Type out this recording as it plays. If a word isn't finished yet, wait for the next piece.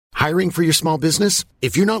Hiring for your small business?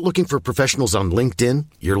 If you're not looking for professionals on LinkedIn,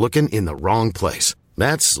 you're looking in the wrong place.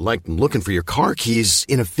 That's like looking for your car keys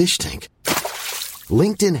in a fish tank.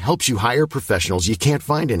 LinkedIn helps you hire professionals you can't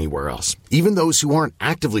find anywhere else, even those who aren't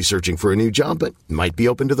actively searching for a new job but might be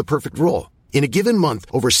open to the perfect role. In a given month,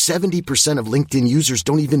 over 70% of LinkedIn users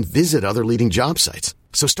don't even visit other leading job sites.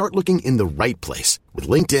 So start looking in the right place. With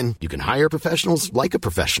LinkedIn, you can hire professionals like a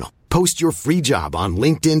professional. Post your free job on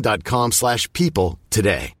linkedin.com/people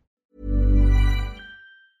today.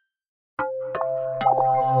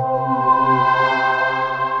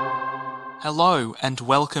 Hello and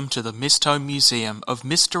welcome to the Misto Museum of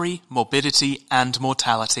Mystery, Morbidity and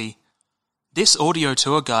Mortality. This audio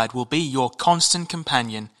tour guide will be your constant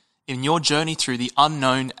companion in your journey through the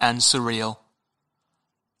unknown and surreal.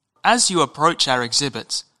 As you approach our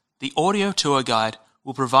exhibits, the audio tour guide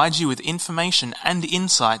will provide you with information and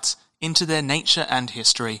insights into their nature and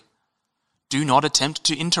history. Do not attempt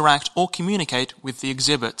to interact or communicate with the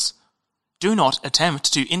exhibits. Do not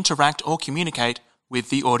attempt to interact or communicate with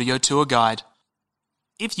the audio tour guide.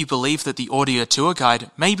 If you believe that the audio tour guide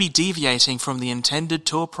may be deviating from the intended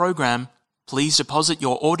tour program, please deposit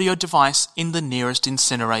your audio device in the nearest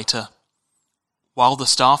incinerator. While the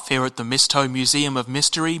staff here at the Misto Museum of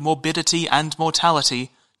Mystery, Morbidity and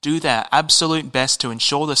Mortality do their absolute best to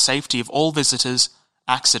ensure the safety of all visitors,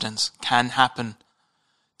 accidents can happen.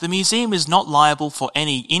 The museum is not liable for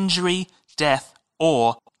any injury, death,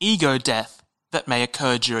 or ego death that may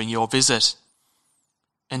occur during your visit.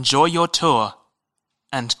 Enjoy your tour,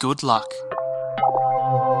 and good luck.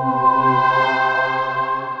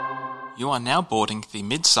 You are now boarding the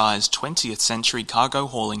mid-sized 20th century cargo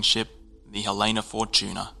hauling ship, the Helena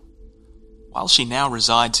Fortuna. While she now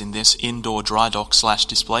resides in this indoor dry dock /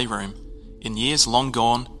 display room, in years long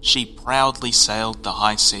gone, she proudly sailed the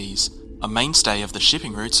high seas, a mainstay of the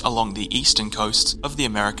shipping routes along the eastern coasts of the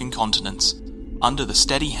American continents, under the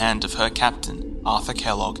steady hand of her captain, Arthur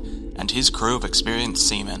Kellogg, and his crew of experienced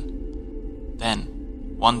seamen. Then,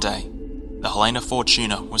 one day, the Helena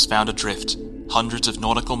Fortuna was found adrift, hundreds of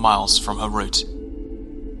nautical miles from her route.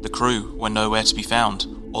 The crew were nowhere to be found,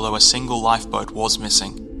 although a single lifeboat was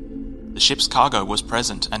missing. The ship's cargo was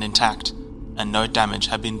present and intact, and no damage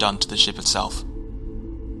had been done to the ship itself.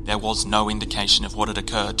 There was no indication of what had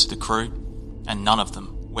occurred to the crew, and none of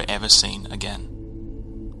them were ever seen again.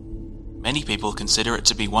 Many people consider it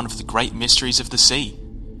to be one of the great mysteries of the sea.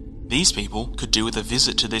 These people could do with a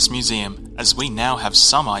visit to this museum, as we now have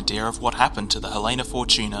some idea of what happened to the Helena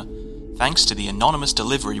Fortuna, thanks to the anonymous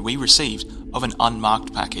delivery we received of an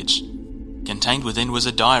unmarked package. Contained within was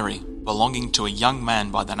a diary belonging to a young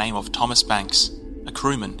man by the name of Thomas Banks, a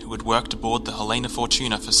crewman who had worked aboard the Helena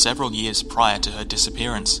Fortuna for several years prior to her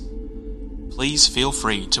disappearance. Please feel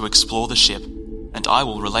free to explore the ship, and I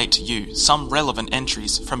will relate to you some relevant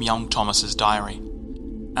entries from young Thomas's diary.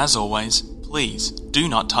 As always, please do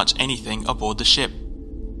not touch anything aboard the ship.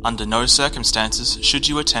 Under no circumstances should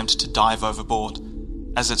you attempt to dive overboard,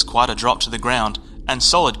 as it's quite a drop to the ground and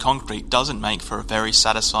solid concrete doesn't make for a very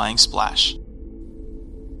satisfying splash.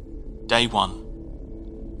 Day 1.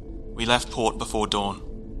 We left port before dawn.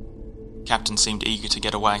 Captain seemed eager to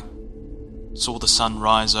get away. Saw the sun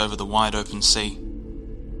rise over the wide open sea.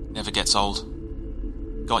 Never gets old.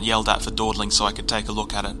 Got yelled at for dawdling so I could take a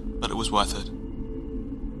look at it, but it was worth it.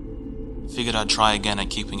 Figured I'd try again at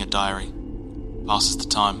keeping a diary. Passes the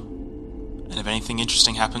time. And if anything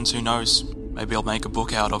interesting happens, who knows? Maybe I'll make a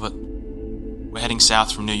book out of it. We're heading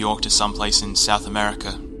south from New York to someplace in South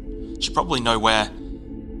America. Should probably know where.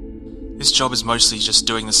 This job is mostly just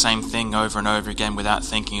doing the same thing over and over again without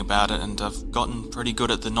thinking about it, and I've gotten pretty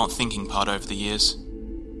good at the not thinking part over the years.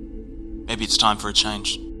 Maybe it's time for a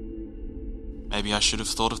change. Maybe I should have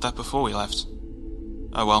thought of that before we left.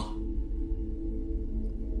 Oh well.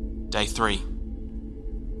 Day 3.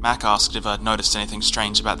 Mac asked if I'd noticed anything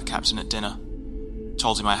strange about the captain at dinner.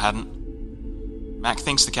 Told him I hadn't. Mac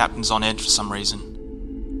thinks the captain's on edge for some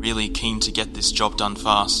reason. Really keen to get this job done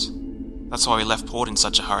fast. That's why we left port in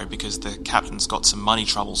such a hurry, because the captain's got some money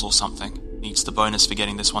troubles or something. Needs the bonus for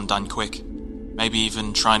getting this one done quick. Maybe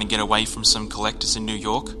even trying to get away from some collectors in New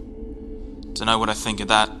York. Dunno what I think of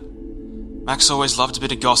that. Mac's always loved a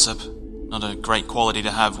bit of gossip. Not a great quality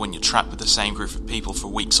to have when you're trapped with the same group of people for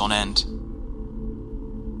weeks on end.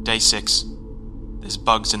 Day 6. There's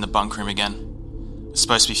bugs in the bunk room again. It was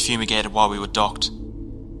supposed to be fumigated while we were docked.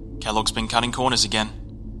 Kellogg's been cutting corners again.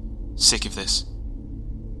 Sick of this.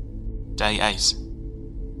 Day 8.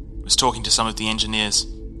 Was talking to some of the engineers.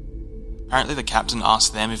 Apparently the captain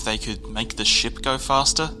asked them if they could make the ship go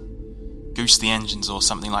faster. Goose the engines or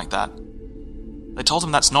something like that. They told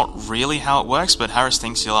him that's not really how it works, but Harris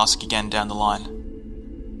thinks he'll ask again down the line.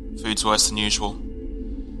 Food's worse than usual.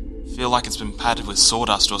 Feel like it's been padded with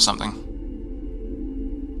sawdust or something.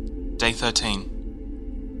 Day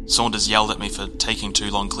 13. Saunders yelled at me for taking too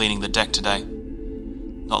long cleaning the deck today.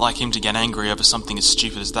 Not like him to get angry over something as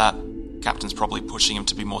stupid as that. Captain's probably pushing him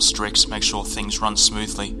to be more strict, make sure things run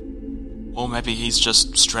smoothly. Or maybe he's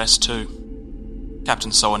just stressed too.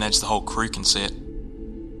 Captain's so on edge the whole crew can see it.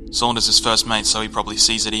 Saunders is first mate, so he probably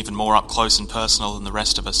sees it even more up close and personal than the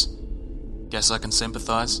rest of us. Guess I can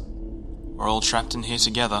sympathise. We're all trapped in here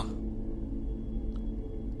together.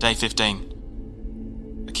 Day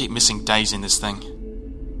 15. I keep missing days in this thing.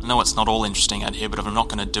 I know it's not all interesting out here, but if I'm not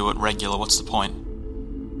going to do it regular, what's the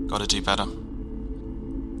point? Gotta do better.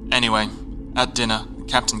 Anyway, at dinner, the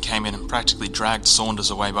captain came in and practically dragged Saunders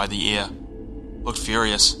away by the ear. Looked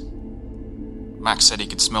furious. Max said he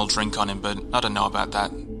could smell drink on him, but I don't know about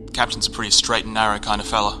that. The captain's a pretty straight and narrow kind of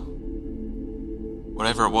fella.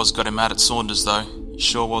 Whatever it was got him mad at Saunders, though. He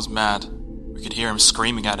sure was mad. We could hear him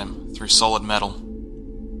screaming at him through solid metal.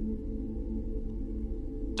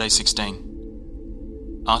 Day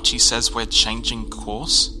 16. Archie says we're changing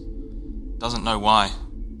course? Doesn't know why.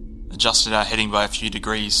 Adjusted our heading by a few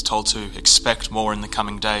degrees, told to expect more in the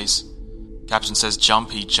coming days. Captain says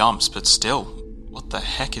jump, he jumps, but still, what the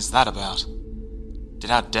heck is that about?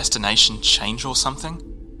 Did our destination change or something?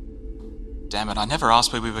 Damn it, I never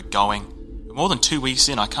asked where we were going. We're more than 2 weeks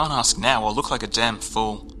in, I can't ask now or look like a damn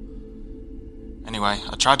fool. Anyway,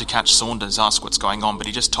 I tried to catch Saunders, ask what's going on, but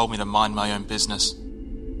he just told me to mind my own business.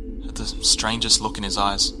 Had the strangest look in his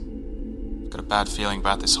eyes. I've got a bad feeling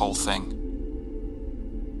about this whole thing.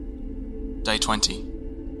 Day 20.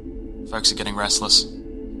 Folks are getting restless.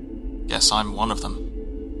 Guess I'm one of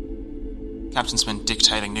them. Captain's been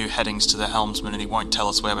dictating new headings to the helmsman and he won't tell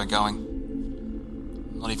us where we're going.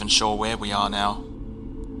 I'm not even sure where we are now.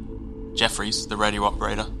 Jeffries, the radio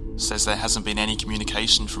operator, says there hasn't been any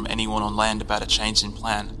communication from anyone on land about a change in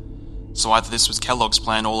plan. So either this was Kellogg's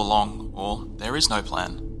plan all along, or there is no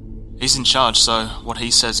plan. He's in charge, so what he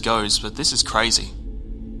says goes, but this is crazy.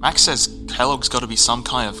 Max says Kellogg's got to be some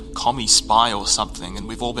kind of commie spy or something, and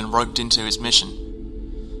we've all been roped into his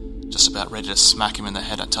mission. Just about ready to smack him in the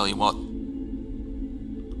head, I tell you what.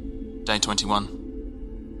 Day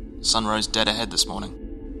 21. The sun rose dead ahead this morning.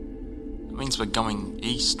 That means we're going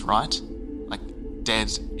east, right? Like,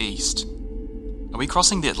 dead east. Are we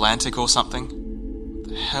crossing the Atlantic or something? What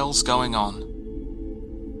the hell's going on?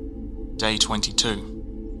 Day 22.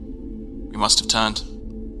 We must have turned.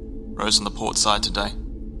 Rose on the port side today.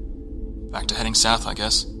 Back to heading south, I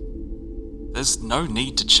guess. There's no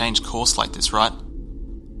need to change course like this, right?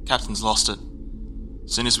 Captain's lost it.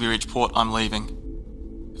 As soon as we reach port, I'm leaving.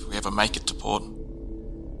 If we ever make it to port.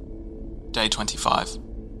 Day 25.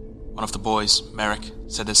 One of the boys, Merrick,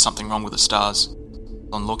 said there's something wrong with the stars.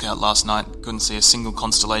 On lookout last night, couldn't see a single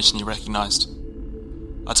constellation he recognised.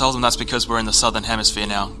 I told him that's because we're in the southern hemisphere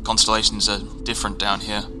now. Constellations are different down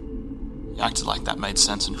here. He acted like that made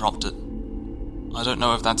sense and dropped it. I don't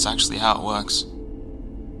know if that's actually how it works.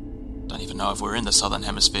 Don't even know if we're in the southern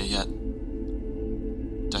hemisphere yet.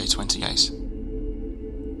 Day 28.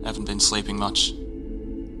 Haven't been sleeping much.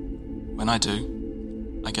 When I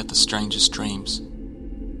do, I get the strangest dreams.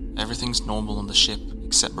 Everything's normal on the ship,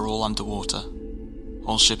 except we're all underwater.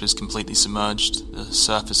 Whole ship is completely submerged, the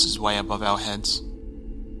surface is way above our heads.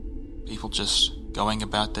 People just going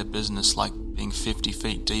about their business like being 50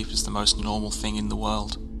 feet deep is the most normal thing in the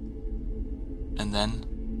world. And then,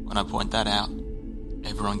 when I point that out,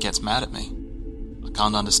 everyone gets mad at me. I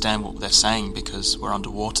can't understand what they're saying because we're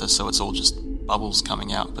underwater, so it's all just bubbles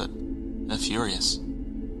coming out, but they're furious.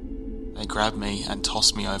 They grab me and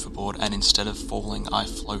toss me overboard, and instead of falling, I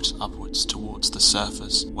float upwards towards the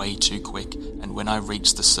surface way too quick, and when I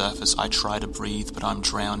reach the surface, I try to breathe, but I'm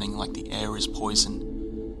drowning like the air is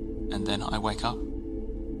poison, and then I wake up.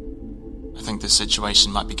 I think this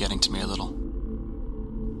situation might be getting to me a little.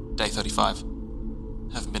 Day 35.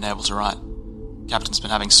 Haven't been able to write. Captain's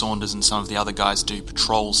been having Saunders and some of the other guys do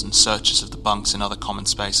patrols and searches of the bunks and other common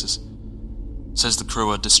spaces. Says the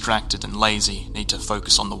crew are distracted and lazy, need to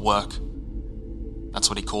focus on the work. That's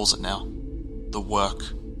what he calls it now. The work.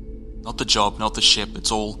 Not the job, not the ship,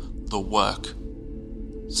 it's all the work.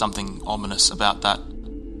 Something ominous about that.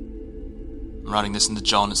 I'm writing this into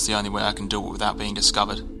John, it's the only way I can do it without being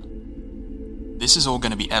discovered. This is all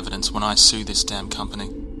going to be evidence when I sue this damn company.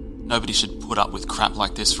 Nobody should put up with crap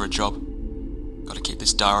like this for a job. Gotta keep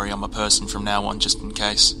this diary on my person from now on, just in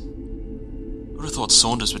case. I would have thought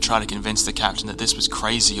Saunders would try to convince the captain that this was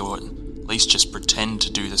crazy, or at least just pretend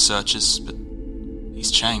to do the searches, but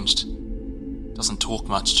he's changed. Doesn't talk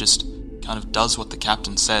much, just kind of does what the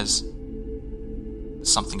captain says.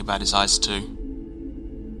 There's something about his eyes too.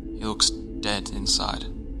 He looks dead inside.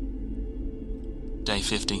 Day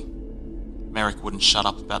 50. Merrick wouldn't shut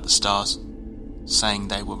up about the stars, saying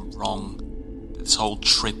they were wrong, that this whole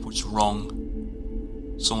trip was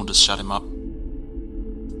wrong. Saunders shut him up.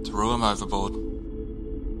 Threw him overboard.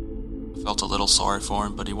 I felt a little sorry for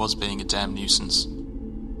him, but he was being a damn nuisance.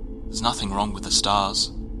 There's nothing wrong with the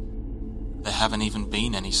stars. There haven't even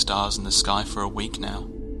been any stars in the sky for a week now.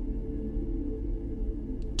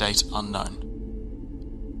 Date unknown.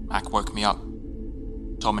 Mac woke me up,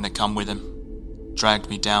 told me to come with him, dragged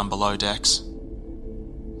me down below decks.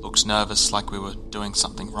 Looks nervous, like we were doing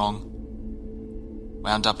something wrong.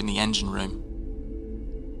 Wound up in the engine room.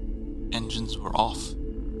 Engines were off.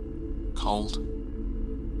 Cold.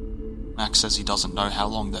 Mac says he doesn't know how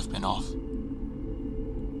long they've been off.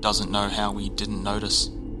 Doesn't know how we didn't notice.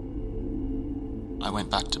 I went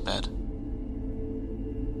back to bed.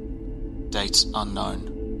 Date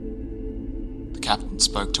unknown. The captain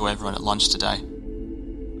spoke to everyone at lunch today.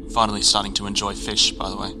 I'm finally starting to enjoy fish, by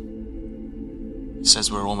the way. He says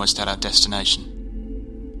we're almost at our destination.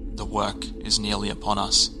 The work is nearly upon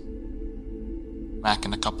us. Mac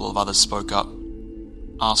and a couple of others spoke up,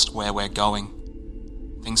 asked where we're going.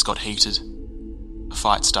 Things got heated. A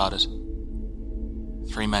fight started.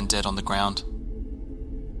 3 men dead on the ground.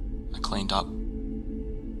 I cleaned up.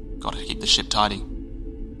 Got to keep the ship tidy.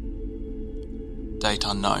 Date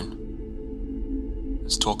unknown.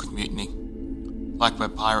 There's talk of mutiny. Like we're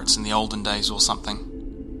pirates in the olden days or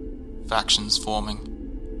something. Factions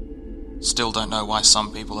forming. Still don't know why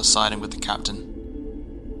some people are siding with the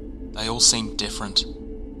captain. They all seem different.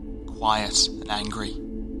 Quiet and angry.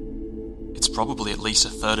 It's probably at least a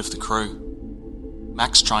third of the crew.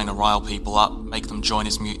 Mac's trying to rile people up, make them join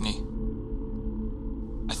his mutiny.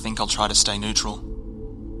 I think I'll try to stay neutral.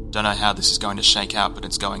 Don't know how this is going to shake out, but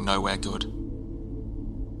it's going nowhere good.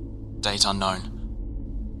 Date unknown.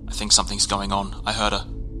 I think something's going on. I heard her.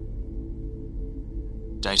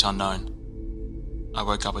 Date unknown. I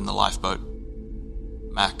woke up in the lifeboat.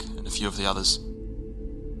 Mac and a few of the others.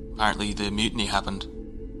 Apparently the mutiny happened.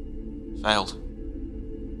 Failed.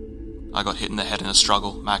 I got hit in the head in a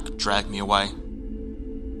struggle. Mac dragged me away.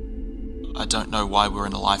 I don't know why we're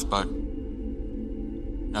in a lifeboat.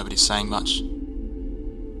 Nobody's saying much.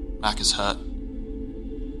 Mac is hurt.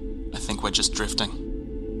 I think we're just drifting.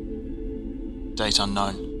 Date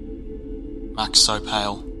unknown. Mac's so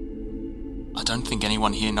pale. I don't think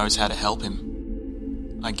anyone here knows how to help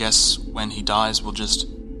him. I guess when he dies we'll just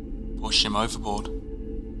push him overboard.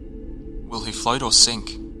 Will he float or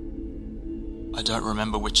sink? I don't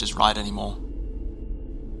remember which is right anymore.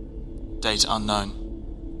 Date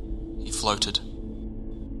unknown. He floated.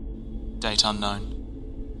 Date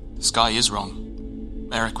unknown. The sky is wrong.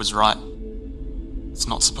 Merrick was right. It's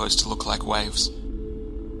not supposed to look like waves.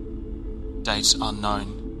 Date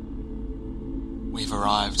unknown. We've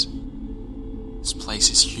arrived. This place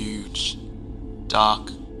is huge.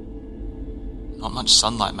 Dark. Not much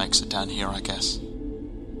sunlight makes it down here, I guess.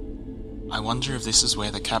 I wonder if this is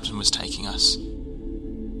where the captain was taking us.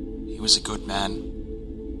 He was a good man.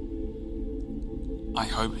 I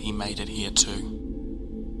hope he made it here too.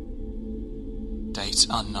 Date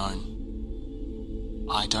unknown.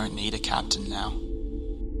 I don't need a captain now.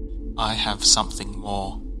 I have something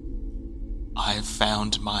more. I have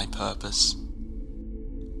found my purpose.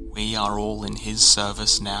 We are all in his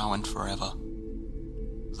service now and forever.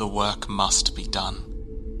 The work must be done.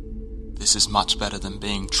 This is much better than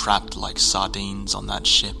being trapped like sardines on that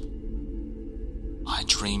ship. I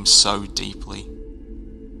dream so deeply.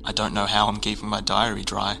 I don't know how I'm keeping my diary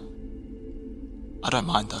dry. I don't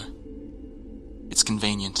mind though. It's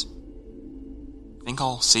convenient. Think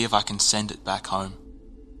I'll see if I can send it back home.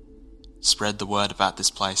 Spread the word about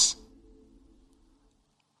this place.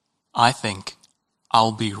 I think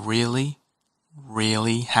I'll be really,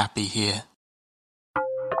 really happy here.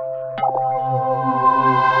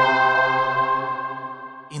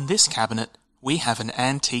 In this cabinet, we have an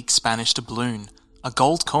antique Spanish doubloon, a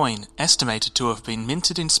gold coin estimated to have been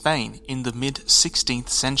minted in Spain in the mid-16th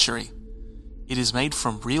century. It is made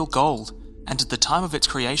from real gold, and at the time of its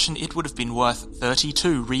creation it would have been worth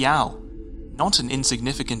 32 real. Not an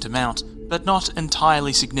insignificant amount, but not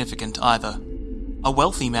entirely significant either. A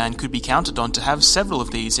wealthy man could be counted on to have several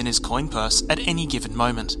of these in his coin purse at any given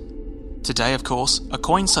moment. Today, of course, a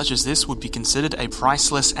coin such as this would be considered a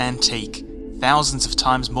priceless antique, thousands of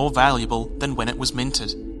times more valuable than when it was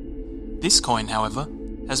minted. This coin, however,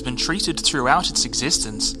 has been treated throughout its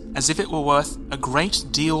existence as if it were worth a great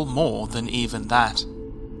deal more than even that.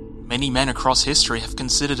 Many men across history have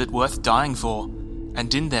considered it worth dying for,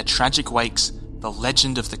 and in their tragic wakes, the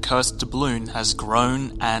legend of the cursed doubloon has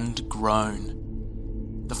grown and grown.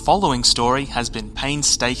 The following story has been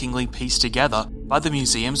painstakingly pieced together by the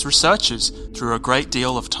museum's researchers through a great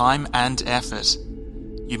deal of time and effort.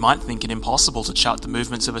 You might think it impossible to chart the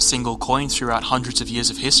movements of a single coin throughout hundreds of years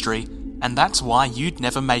of history, and that's why you'd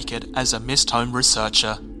never make it as a missed home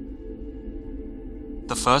researcher.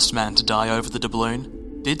 The first man to die over the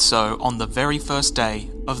doubloon did so on the very first day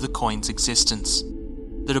of the coin's existence.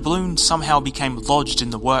 The doubloon somehow became lodged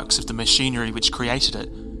in the works of the machinery which created it,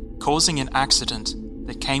 causing an accident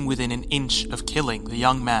that came within an inch of killing the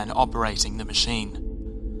young man operating the machine.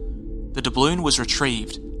 The doubloon was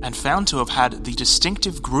retrieved and found to have had the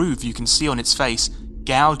distinctive groove you can see on its face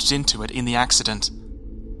gouged into it in the accident.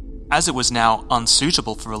 As it was now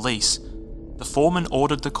unsuitable for release, the foreman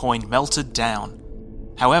ordered the coin melted down.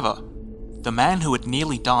 However, the man who had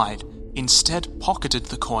nearly died instead pocketed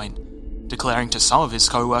the coin, declaring to some of his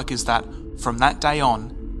co-workers that from that day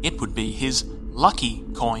on, it would be his lucky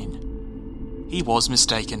coin. He was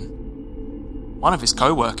mistaken. One of his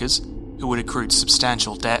co-workers, who had accrued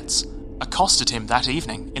substantial debts, accosted him that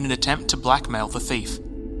evening in an attempt to blackmail the thief.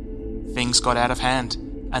 Things got out of hand,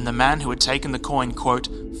 and the man who had taken the coin, quote,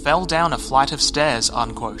 fell down a flight of stairs,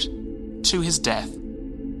 unquote, to his death.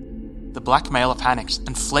 The blackmailer panicked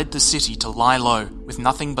and fled the city to lie low with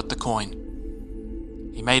nothing but the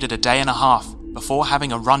coin. He made it a day and a half before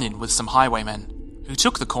having a run-in with some highwaymen, who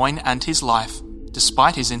took the coin and his life,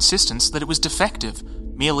 despite his insistence that it was defective,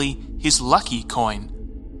 merely his lucky coin.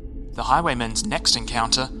 The highwaymen's next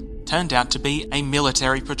encounter turned out to be a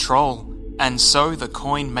military patrol, and so the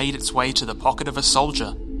coin made its way to the pocket of a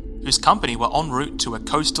soldier, whose company were en route to a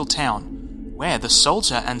coastal town, where the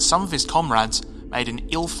soldier and some of his comrades made an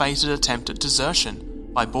ill-fated attempt at desertion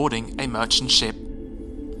by boarding a merchant ship.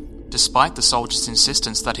 Despite the soldier's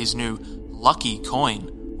insistence that his new lucky coin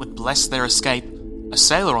would bless their escape, a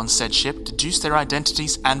sailor on said ship deduced their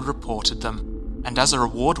identities and reported them, and as a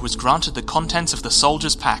reward was granted the contents of the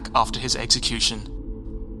soldier's pack after his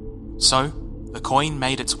execution. So, the coin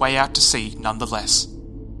made its way out to sea nonetheless.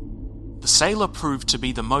 The sailor proved to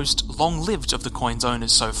be the most long-lived of the coin's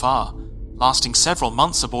owners so far, lasting several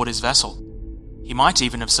months aboard his vessel. He might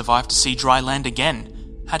even have survived to see dry land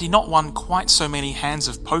again, had he not won quite so many hands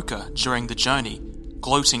of poker during the journey,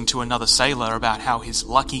 gloating to another sailor about how his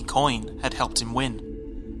lucky coin had helped him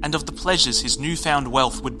win, and of the pleasures his newfound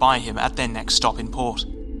wealth would buy him at their next stop in port.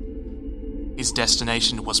 His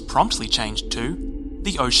destination was promptly changed to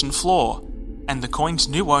the ocean floor, and the coin's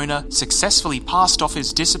new owner successfully passed off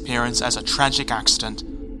his disappearance as a tragic accident,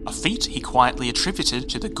 a feat he quietly attributed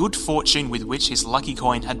to the good fortune with which his lucky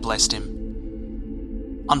coin had blessed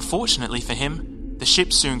him. Unfortunately for him, the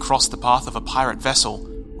ship soon crossed the path of a pirate vessel,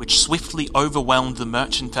 which swiftly overwhelmed the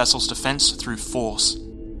merchant vessel's defense through force.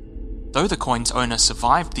 Though the coin's owner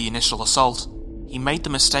survived the initial assault, he made the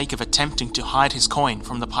mistake of attempting to hide his coin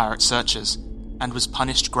from the pirate searchers, and was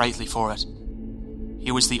punished greatly for it.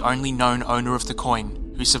 He was the only known owner of the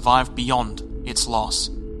coin who survived beyond its loss,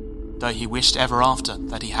 though he wished ever after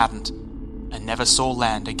that he hadn't, and never saw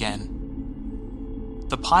land again.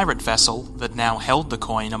 The pirate vessel that now held the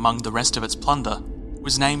coin among the rest of its plunder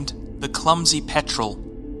was named the Clumsy Petrel,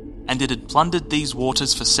 and it had plundered these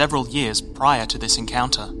waters for several years prior to this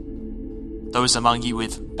encounter. Those among you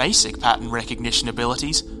with basic pattern recognition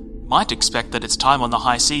abilities might expect that its time on the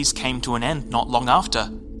high seas came to an end not long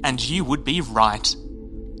after, and you would be right.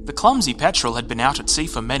 The Clumsy Petrel had been out at sea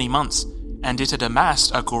for many months, and it had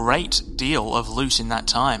amassed a great deal of loot in that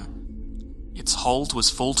time. Its hold was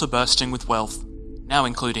full to bursting with wealth, now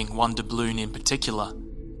including one doubloon in particular,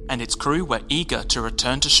 and its crew were eager to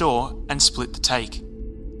return to shore and split the take.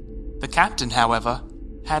 The captain, however,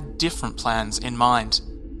 had different plans in mind.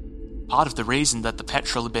 Part of the reason that the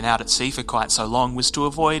Petrel had been out at sea for quite so long was to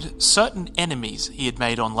avoid certain enemies he had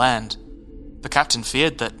made on land. The captain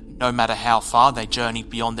feared that, no matter how far they journeyed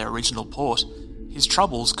beyond their original port, his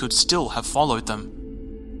troubles could still have followed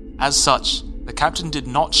them. As such, the captain did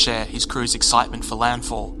not share his crew's excitement for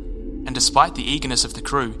landfall, and despite the eagerness of the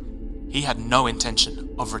crew, he had no intention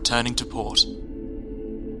of returning to port.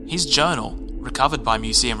 His journal, recovered by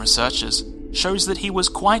museum researchers, shows that he was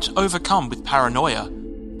quite overcome with paranoia,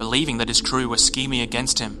 believing that his crew were scheming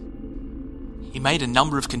against him. He made a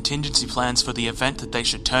number of contingency plans for the event that they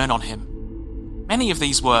should turn on him. Many of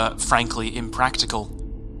these were, frankly, impractical,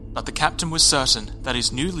 but the captain was certain that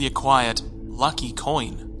his newly acquired lucky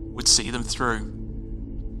coin would see them through.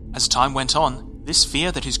 As time went on, this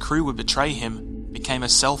fear that his crew would betray him became a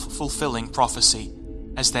self-fulfilling prophecy,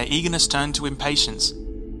 as their eagerness turned to impatience,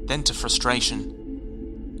 then to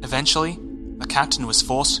frustration. Eventually, the captain was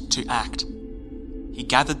forced to act. He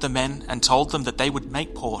gathered the men and told them that they would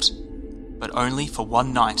make port, but only for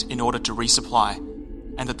one night in order to resupply,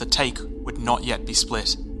 and that the take would not yet be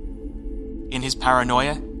split. In his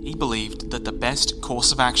paranoia, he believed that the best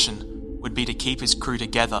course of action would be to keep his crew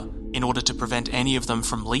together in order to prevent any of them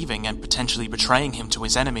from leaving and potentially betraying him to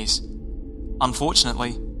his enemies.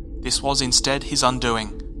 Unfortunately, this was instead his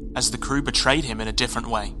undoing, as the crew betrayed him in a different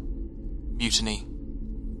way: mutiny.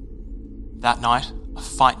 That night, a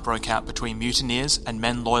fight broke out between mutineers and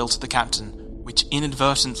men loyal to the captain, which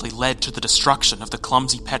inadvertently led to the destruction of the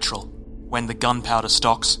clumsy Petrel when the gunpowder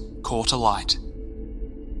stocks caught alight.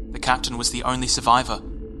 The captain was the only survivor.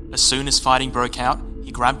 As soon as fighting broke out,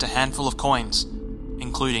 he grabbed a handful of coins,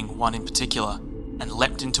 including one in particular, and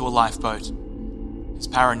leapt into a lifeboat. His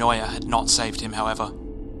paranoia had not saved him, however,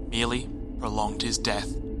 merely prolonged his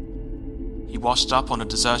death. He washed up on a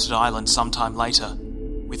deserted island sometime later,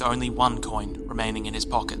 with only one coin remaining in his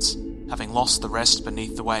pockets, having lost the rest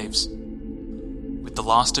beneath the waves. With the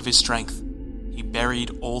last of his strength, he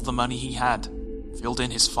buried all the money he had, filled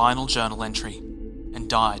in his final journal entry, and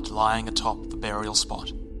died lying atop the burial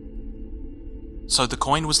spot. So the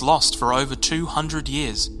coin was lost for over 200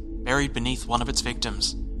 years, buried beneath one of its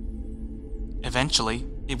victims. Eventually,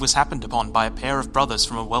 it was happened upon by a pair of brothers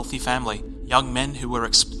from a wealthy family, young men who were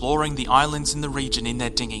exploring the islands in the region in their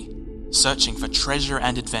dinghy, searching for treasure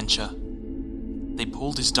and adventure. They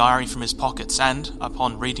pulled his diary from his pockets and,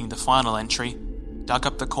 upon reading the final entry, dug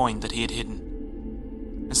up the coin that he had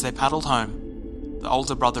hidden. As they paddled home, the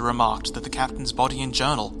older brother remarked that the captain's body and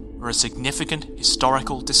journal were a significant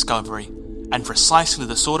historical discovery, and precisely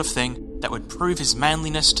the sort of thing that would prove his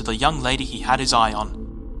manliness to the young lady he had his eye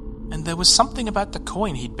on. And there was something about the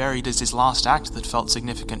coin he'd buried as his last act that felt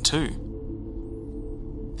significant too.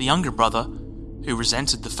 The younger brother, who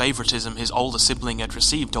resented the favoritism his older sibling had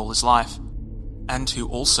received all his life, and who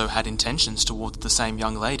also had intentions towards the same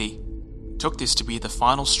young lady, took this to be the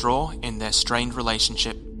final straw in their strained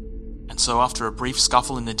relationship, and so after a brief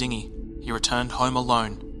scuffle in the dinghy, he returned home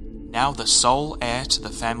alone, now the sole heir to the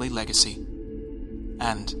family legacy,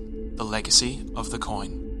 and the legacy of the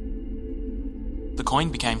coin. The coin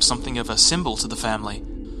became something of a symbol to the family,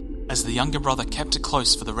 as the younger brother kept it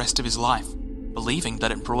close for the rest of his life, believing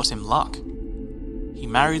that it brought him luck. He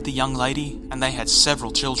married the young lady, and they had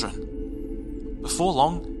several children. Before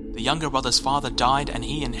long, the younger brother's father died and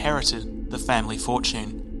he inherited the family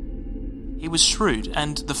fortune. He was shrewd,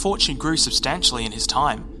 and the fortune grew substantially in his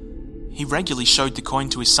time. He regularly showed the coin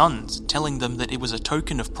to his sons, telling them that it was a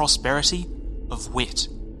token of prosperity, of wit,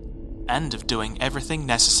 and of doing everything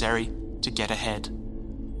necessary to get ahead.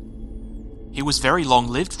 He was very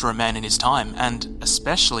long-lived for a man in his time, and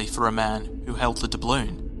especially for a man who held the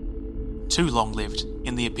doubloon. Too long-lived,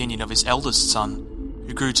 in the opinion of his eldest son,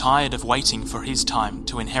 who grew tired of waiting for his time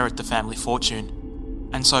to inherit the family fortune,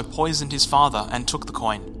 and so poisoned his father and took the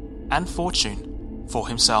coin, and fortune, for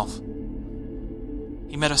himself.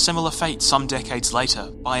 He met a similar fate some decades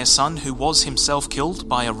later by a son who was himself killed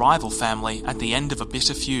by a rival family at the end of a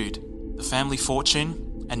bitter feud, the family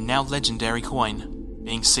fortune, and now legendary coin,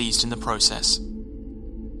 being seized in the process.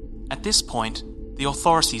 At this point, the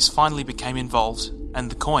authorities finally became involved, and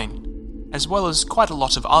the coin, as well as quite a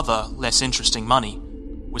lot of other, less interesting money,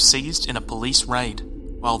 was seized in a police raid,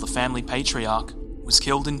 while the family patriarch was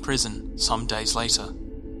killed in prison some days later.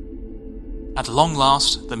 At long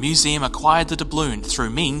last, the museum acquired the doubloon through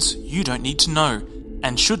means you don't need to know,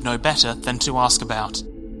 and should know better than to ask about.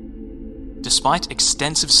 Despite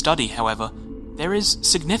extensive study, however, there is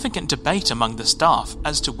significant debate among the staff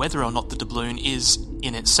as to whether or not the doubloon is,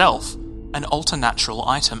 in itself, an alternatural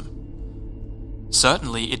item.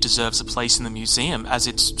 Certainly it deserves a place in the museum, as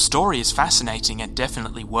its story is fascinating and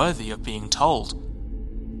definitely worthy of being told.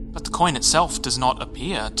 But the coin itself does not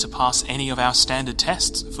appear to pass any of our standard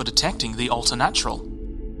tests for detecting the alternatural.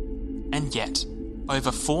 And yet,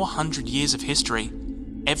 over 400 years of history,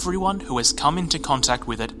 everyone who has come into contact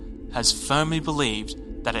with it has firmly believed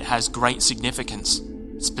that it has great significance,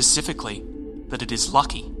 specifically that it is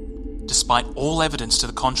lucky, despite all evidence to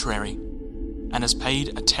the contrary, and has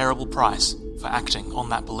paid a terrible price for acting on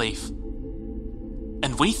that belief.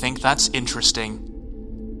 And we think that's interesting.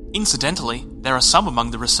 Incidentally, there are some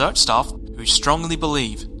among the research staff who strongly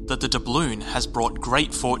believe that the doubloon has brought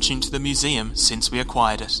great fortune to the museum since we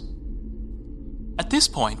acquired it. At this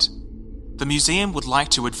point, the museum would like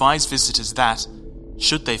to advise visitors that,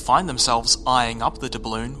 should they find themselves eyeing up the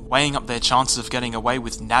doubloon, weighing up their chances of getting away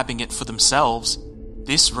with nabbing it for themselves,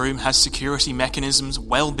 this room has security mechanisms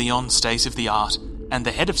well beyond state of the art, and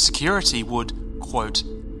the head of security would, quote,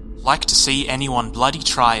 like to see anyone bloody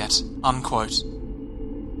try it, unquote.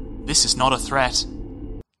 This is not a threat,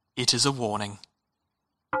 it is a warning.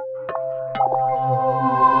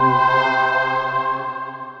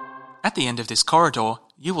 At At the end of this corridor,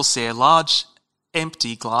 you will see a large,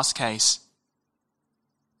 empty glass case.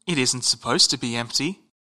 It isn't supposed to be empty.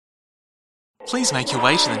 Please make your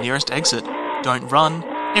way to the nearest exit. Don't run.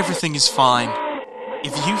 Everything is fine.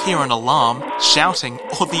 If you hear an alarm, shouting,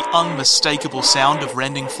 or the unmistakable sound of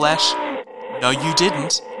rending flesh, no, you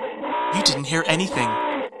didn't. You didn't hear anything.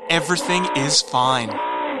 Everything is fine.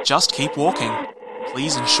 Just keep walking.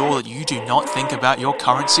 Please ensure that you do not think about your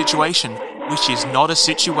current situation, which is not a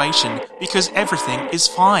situation, because everything is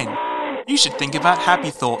fine. You should think about happy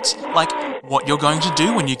thoughts, like what you're going to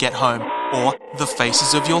do when you get home, or the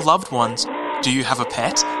faces of your loved ones. Do you have a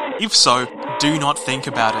pet? If so, do not think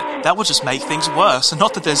about it. That will just make things worse.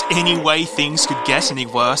 Not that there's any way things could get any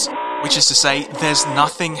worse. Which is to say, there's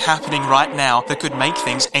nothing happening right now that could make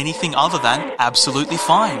things anything other than absolutely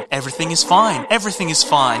fine. Everything is fine. Everything is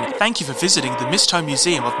fine. Thank you for visiting the Misto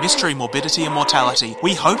Museum of Mystery, Morbidity and Mortality.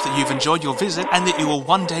 We hope that you've enjoyed your visit and that you will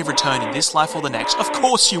one day return in this life or the next. Of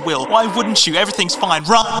course you will. Why wouldn't you? Everything's fine.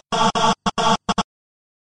 Run!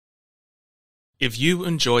 If you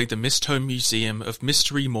enjoyed the Misto Museum of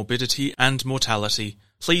Mystery, Morbidity and Mortality,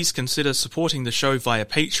 please consider supporting the show via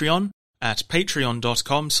Patreon at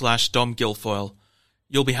patreon.com/domguilfoyle.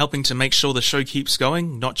 You'll be helping to make sure the show keeps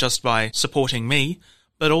going, not just by supporting me,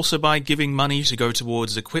 but also by giving money to go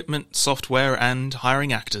towards equipment, software, and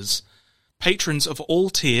hiring actors. Patrons of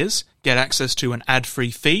all tiers get access to an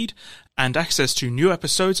ad-free feed and access to new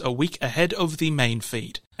episodes a week ahead of the main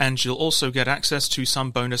feed, and you'll also get access to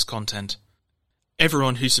some bonus content.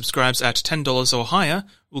 Everyone who subscribes at $10 or higher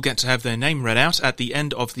will get to have their name read out at the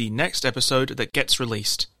end of the next episode that gets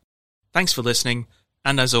released. Thanks for listening,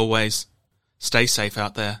 and as always, stay safe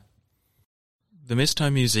out there. The Misto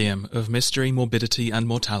Museum of Mystery, Morbidity and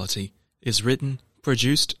Mortality is written,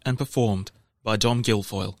 produced and performed by Dom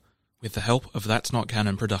Guilfoyle, with the help of That's Not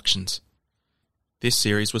Canon Productions. This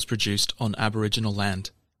series was produced on Aboriginal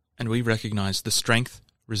land, and we recognise the strength,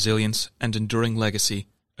 resilience and enduring legacy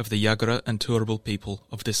of the Yagara and Turrbal people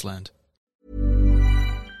of this land.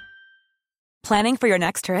 Planning for your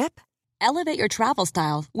next trip? Elevate your travel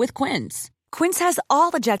style with Quince. Quince has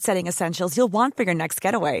all the jet-setting essentials you'll want for your next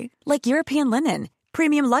getaway, like European linen,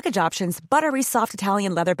 premium luggage options, buttery soft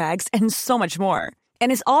Italian leather bags, and so much more.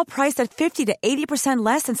 And is all priced at 50 to 80%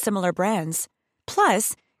 less than similar brands.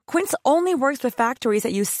 Plus, Quince only works with factories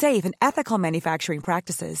that use safe and ethical manufacturing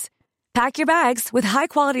practices. Pack your bags with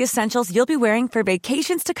high-quality essentials you'll be wearing for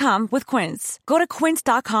vacations to come with Quince. Go to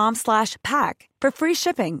quince.com/pack for free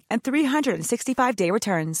shipping and 365-day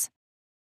returns.